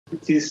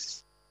it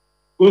is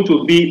going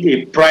to be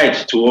a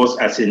pride to us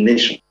as a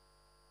nation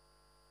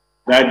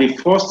that the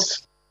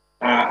first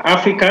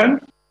African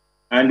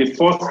and the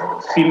first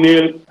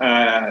female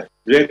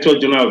Director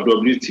General of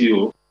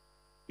WTO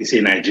is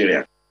a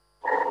Nigerian.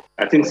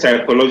 I think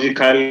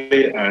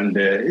psychologically and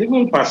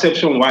even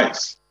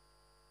perception-wise,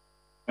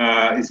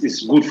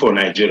 it's good for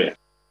Nigeria.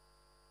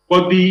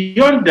 But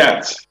beyond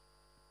that,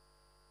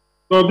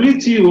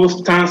 WTO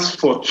stands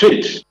for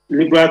trade,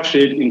 liberal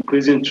trade,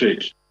 increasing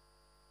trade.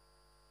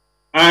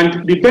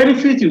 And the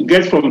benefit you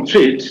get from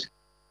trade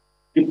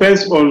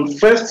depends on,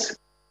 first,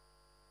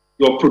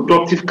 your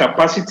productive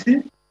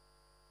capacity.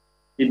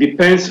 It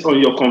depends on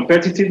your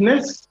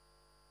competitiveness.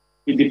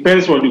 It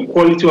depends on the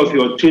quality of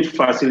your trade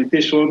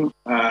facilitation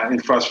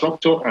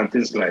infrastructure and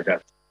things like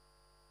that.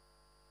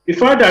 The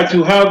fact that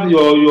you have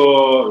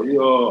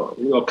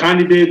your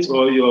candidate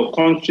or your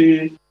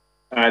country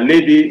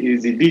lady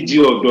is the DG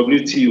of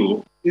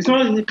WTO,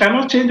 it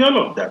cannot change all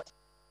of that.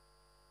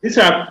 These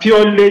are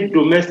purely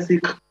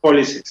domestic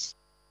policies.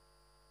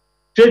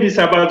 Trade is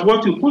about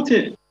what you put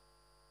in.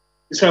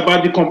 It's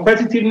about the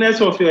competitiveness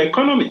of your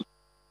economy.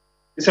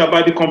 It's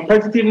about the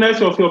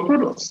competitiveness of your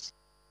products.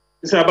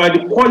 It's about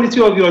the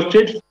quality of your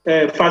trade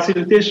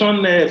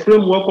facilitation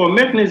framework or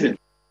mechanism.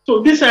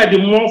 So these are the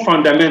more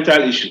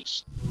fundamental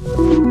issues.